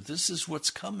 sister, this is what's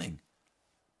coming.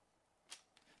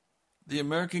 The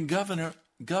American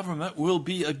government will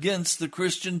be against the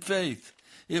Christian faith.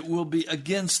 It will be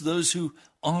against those who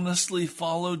honestly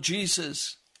follow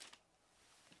Jesus.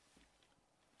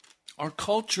 Our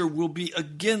culture will be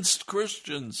against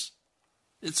Christians.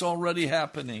 It's already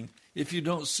happening. If you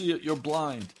don't see it, you're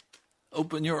blind.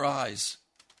 Open your eyes.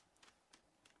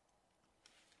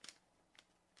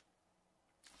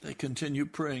 They continue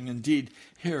praying. Indeed,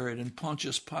 Herod and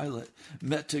Pontius Pilate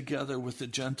met together with the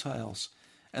Gentiles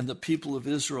and the people of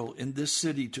Israel in this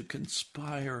city to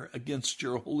conspire against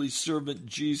your holy servant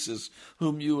Jesus,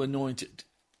 whom you anointed.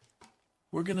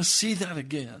 We're going to see that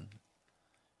again.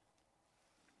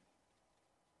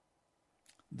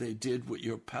 They did what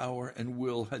your power and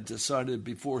will had decided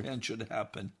beforehand should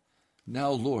happen.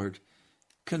 Now, Lord,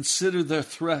 consider their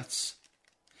threats.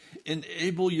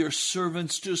 Enable your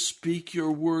servants to speak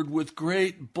your word with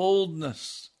great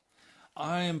boldness.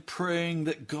 I am praying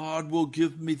that God will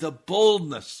give me the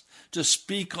boldness to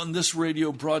speak on this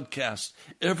radio broadcast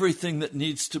everything that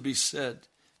needs to be said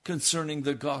concerning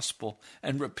the gospel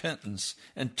and repentance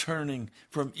and turning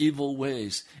from evil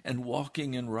ways and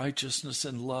walking in righteousness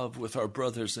and love with our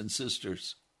brothers and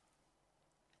sisters.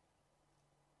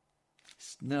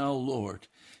 Now, Lord,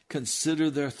 consider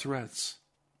their threats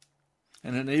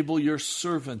and enable your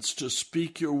servants to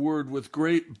speak your word with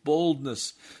great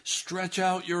boldness. Stretch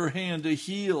out your hand to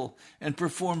heal and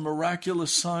perform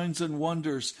miraculous signs and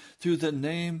wonders through the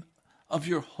name of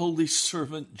your holy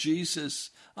servant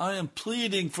Jesus. I am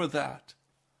pleading for that.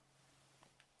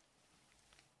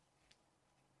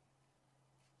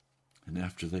 And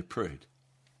after they prayed,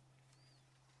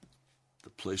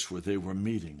 the place where they were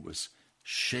meeting was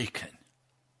shaken.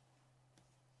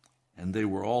 And they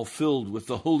were all filled with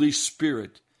the Holy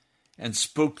Spirit and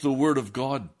spoke the word of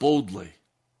God boldly.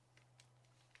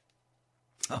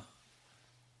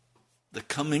 The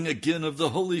coming again of the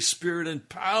Holy Spirit in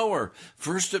power,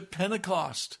 first at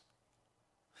Pentecost.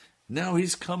 Now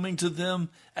he's coming to them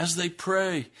as they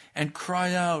pray and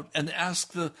cry out and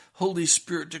ask the Holy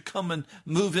Spirit to come and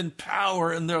move in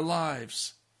power in their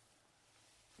lives.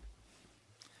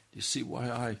 Do you see why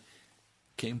I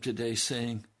came today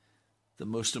saying the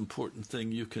most important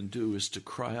thing you can do is to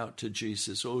cry out to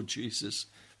Jesus, "Oh, Jesus,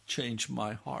 change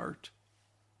my heart."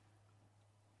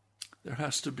 There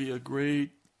has to be a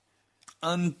great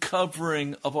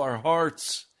uncovering of our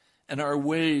hearts and our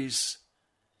ways.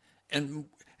 And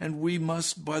we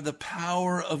must, by the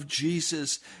power of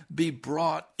Jesus, be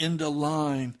brought into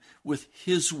line with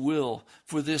his will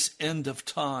for this end of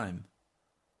time.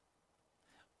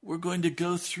 We're going to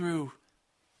go through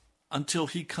until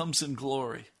he comes in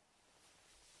glory.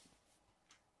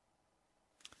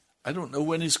 I don't know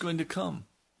when he's going to come,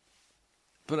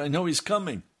 but I know he's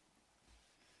coming.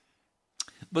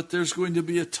 But there's going to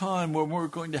be a time when we're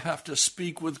going to have to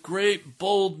speak with great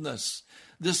boldness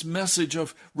this message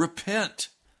of repent,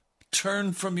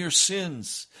 turn from your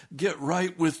sins, get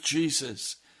right with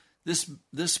Jesus.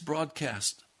 This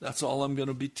broadcast, that's all I'm going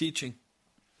to be teaching.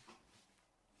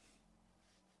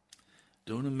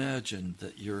 Don't imagine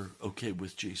that you're okay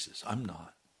with Jesus. I'm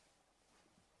not.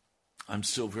 I'm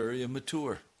still very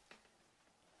immature.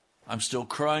 I'm still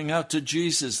crying out to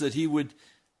Jesus that he would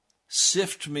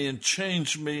sift me and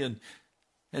change me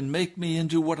and make me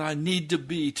into what I need to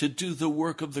be to do the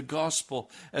work of the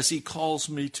gospel as he calls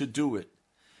me to do it.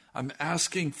 I'm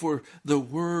asking for the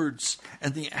words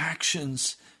and the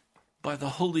actions by the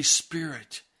Holy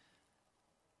Spirit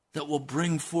that will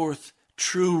bring forth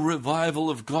true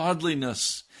revival of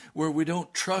godliness, where we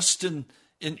don't trust in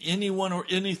anyone or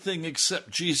anything except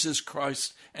Jesus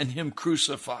Christ and him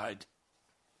crucified.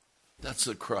 That's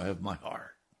the cry of my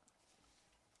heart.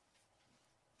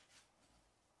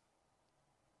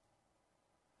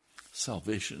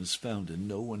 Salvation is found in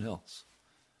no one else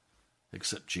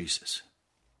except Jesus.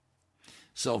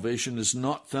 Salvation is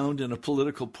not found in a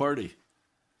political party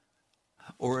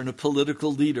or in a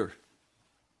political leader.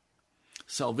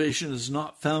 Salvation is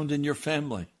not found in your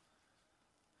family.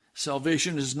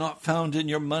 Salvation is not found in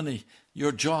your money,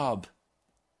 your job.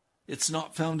 It's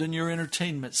not found in your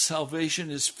entertainment.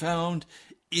 Salvation is found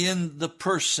in the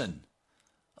person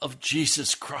of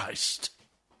Jesus Christ.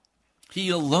 He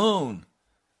alone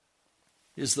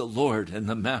is the Lord and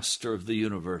the Master of the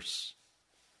universe.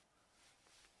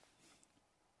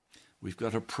 We've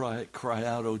got to cry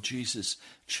out, "Oh Jesus,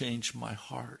 change my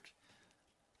heart.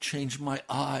 Change my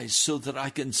eyes so that I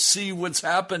can see what's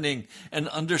happening and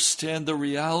understand the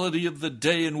reality of the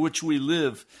day in which we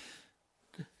live.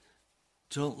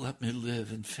 Don't let me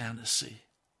live in fantasy.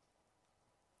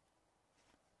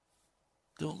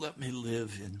 Don't let me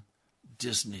live in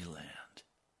Disneyland.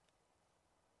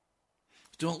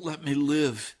 Don't let me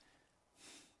live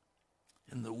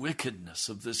in the wickedness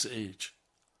of this age.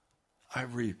 I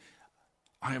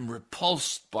am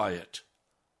repulsed by it.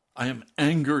 I am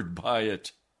angered by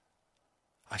it.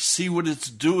 I see what it's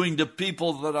doing to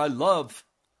people that I love.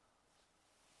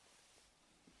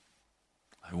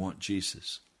 I want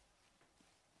Jesus.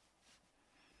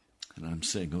 And I'm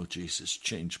saying, "Oh, Jesus,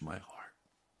 change my heart.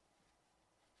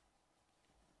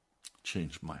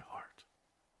 Change my heart."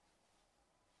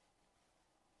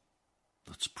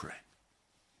 Let's pray.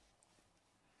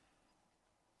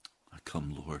 I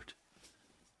come, Lord,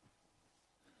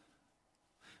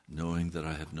 knowing that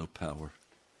I have no power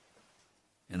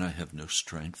and I have no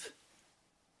strength,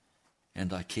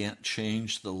 and I can't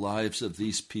change the lives of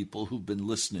these people who've been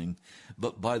listening,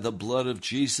 but by the blood of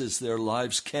Jesus, their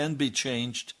lives can be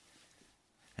changed,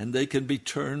 and they can be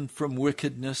turned from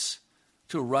wickedness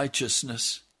to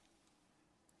righteousness.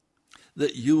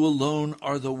 That you alone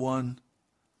are the one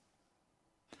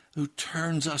who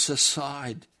turns us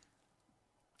aside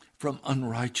from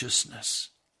unrighteousness.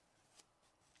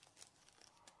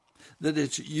 That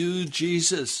it's you,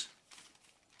 Jesus,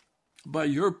 by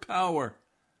your power,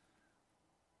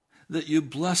 that you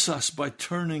bless us by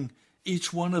turning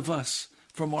each one of us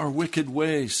from our wicked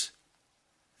ways,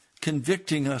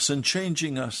 convicting us and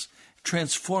changing us,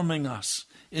 transforming us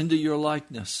into your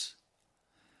likeness.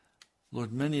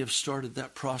 Lord, many have started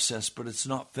that process, but it's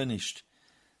not finished.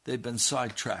 They've been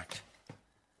sidetracked.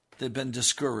 They've been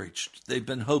discouraged. They've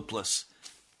been hopeless.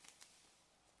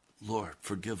 Lord,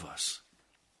 forgive us.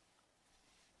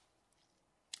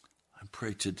 I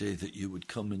pray today that you would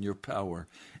come in your power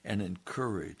and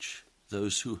encourage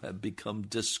those who have become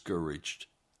discouraged.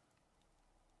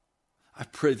 I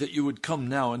pray that you would come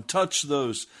now and touch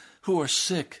those who are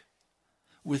sick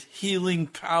with healing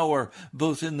power,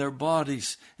 both in their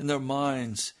bodies, in their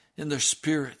minds, in their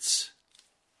spirits.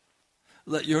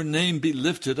 Let your name be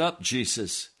lifted up,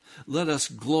 Jesus. Let us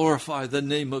glorify the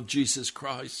name of Jesus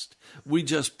Christ. We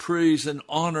just praise and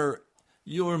honor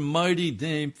your mighty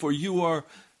name, for you are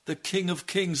the King of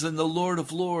Kings and the Lord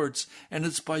of Lords, and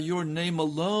it's by your name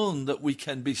alone that we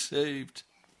can be saved.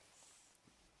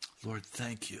 Lord,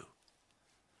 thank you.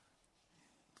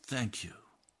 thank you.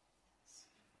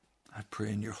 I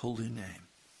pray in your holy name.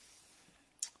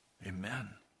 Amen.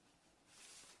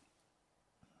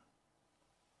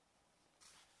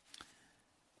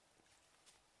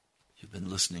 You've been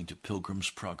listening to Pilgrim's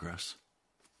Progress.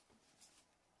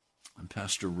 I'm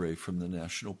Pastor Ray from the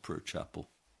National Prayer Chapel.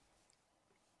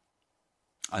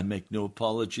 I make no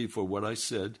apology for what I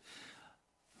said.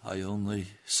 I only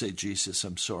say, Jesus,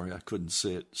 I'm sorry I couldn't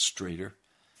say it straighter,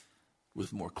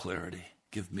 with more clarity.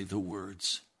 Give me the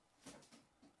words.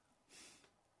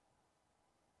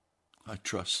 I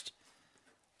trust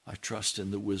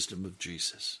in the wisdom of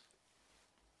Jesus.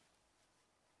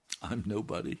 I'm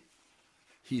nobody.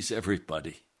 He's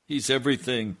everybody. He's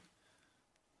everything.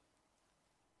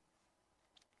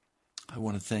 I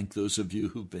want to thank those of you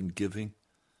who've been giving.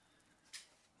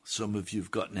 Some of you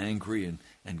have gotten angry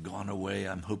and gone away.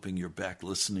 I'm hoping you're back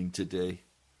listening today.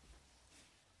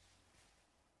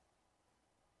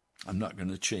 I'm not going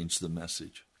to change the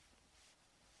message.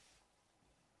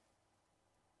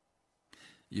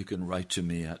 You can write to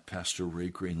me at Pastor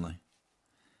Ray Greenley,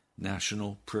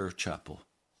 National Prayer Chapel,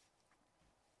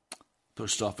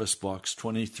 Post Office Box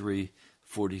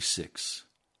 2346,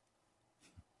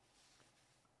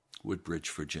 Woodbridge,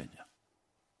 Virginia,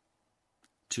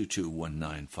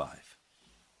 22195.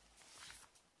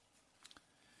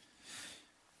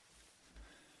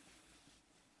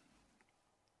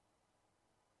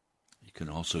 You can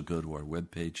also go to our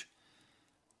webpage,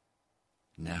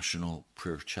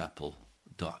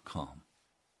 nationalprayerchapel.com.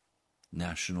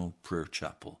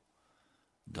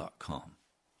 nationalprayerchapel.com.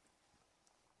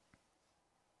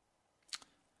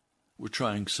 We're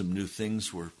trying some new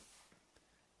things.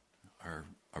 Our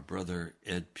brother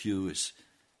Ed Pugh is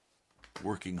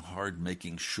working hard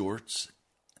making shorts,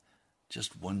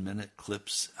 just 1-minute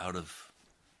clips out of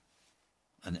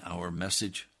an hour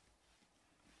message,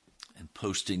 and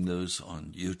posting those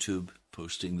on YouTube,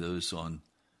 posting those on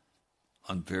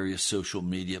various social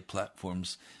media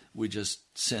platforms. We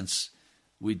just sense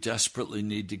we desperately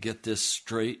need to get this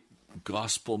straight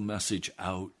gospel message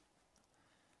out.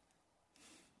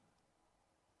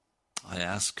 I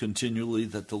ask continually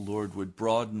that the Lord would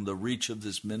broaden the reach of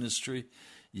this ministry,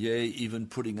 yea, even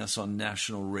putting us on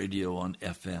national radio on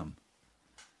FM.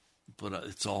 But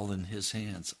it's all in His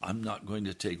hands. I'm not going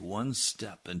to take one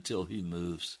step until He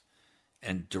moves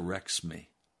and directs me.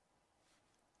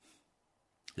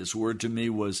 His word to me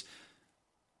was,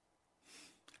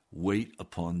 wait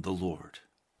upon the Lord.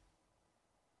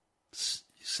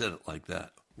 He said it like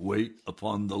that. Wait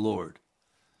upon the Lord.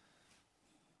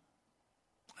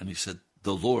 And He said,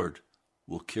 the Lord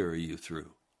will carry you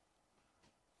through.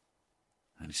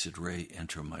 And He said, Ray,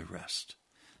 enter my rest.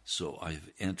 So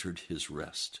I've entered His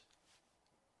rest.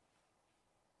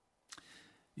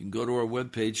 You can go to our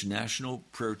webpage,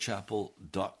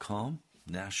 nationalprayerchapel.com,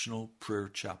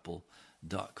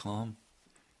 nationalprayerchapel.com.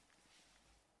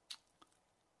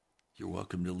 You're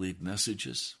welcome to leave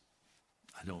messages.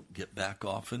 I don't get back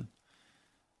often.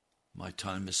 My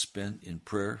time is spent in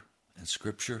prayer and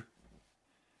scripture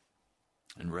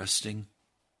and resting.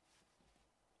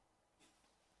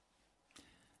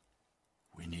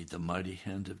 We need the mighty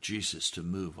hand of Jesus to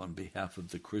move on behalf of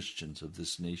the Christians of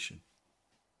this nation.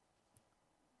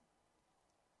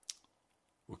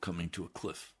 We're coming to a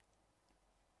cliff,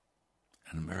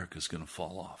 and America's going to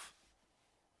fall off.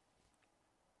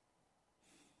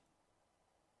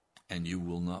 And you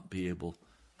will not be able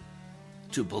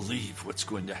to believe what's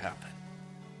going to happen.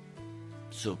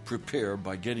 So prepare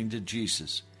by getting to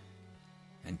Jesus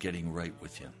and getting right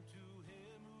with Him.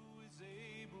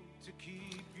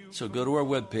 So go to our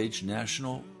webpage,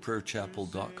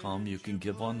 nationalprayerchapel.com. You can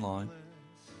give online.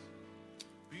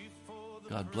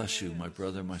 God bless you, my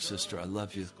brother, my sister. I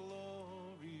love you.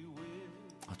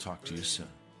 I'll talk to you soon.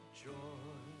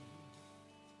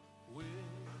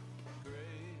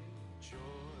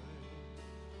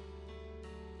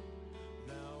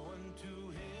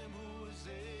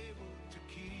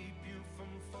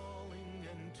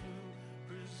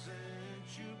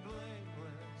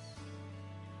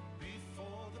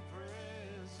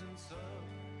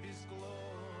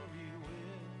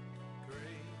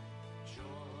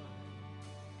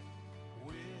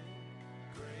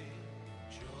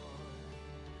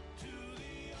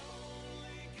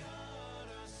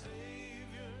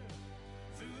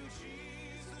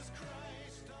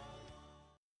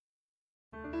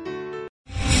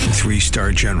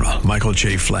 Three-star General Michael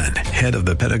J. Flynn, head of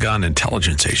the Pentagon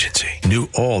Intelligence Agency, knew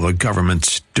all the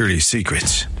government's dirty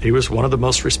secrets. He was one of the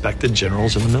most respected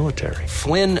generals in the military.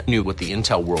 Flynn knew what the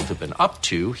intel world had been up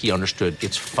to. He understood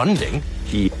its funding.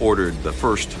 He ordered the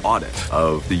first audit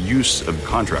of the use of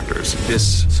contractors.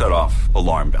 This set off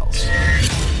alarm bells.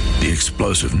 The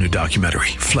explosive new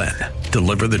documentary, Flynn,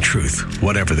 Deliver the Truth,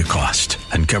 Whatever the Cost,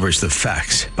 uncovers the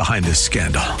facts behind this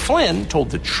scandal. Flynn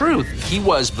told the truth. He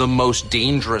was the most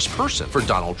dangerous person for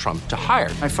Donald Trump to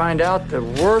hire. I find out the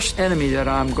worst enemy that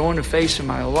I'm going to face in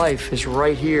my life is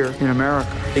right here in America.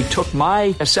 They took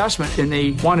my assessment and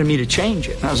they wanted me to change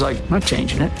it. And I was like, I'm not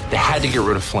changing it. They had to get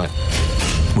rid of Flynn.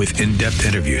 With in-depth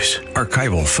interviews,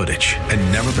 archival footage,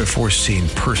 and never-before-seen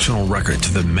personal records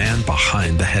of the man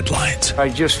behind the headlines. I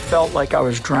just felt like I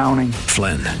was drowning.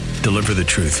 Flynn, Deliver the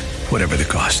Truth, Whatever the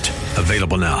Cost.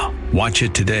 Available now. Watch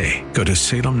it today. Go to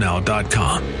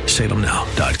salemnow.com.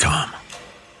 salemnow.com.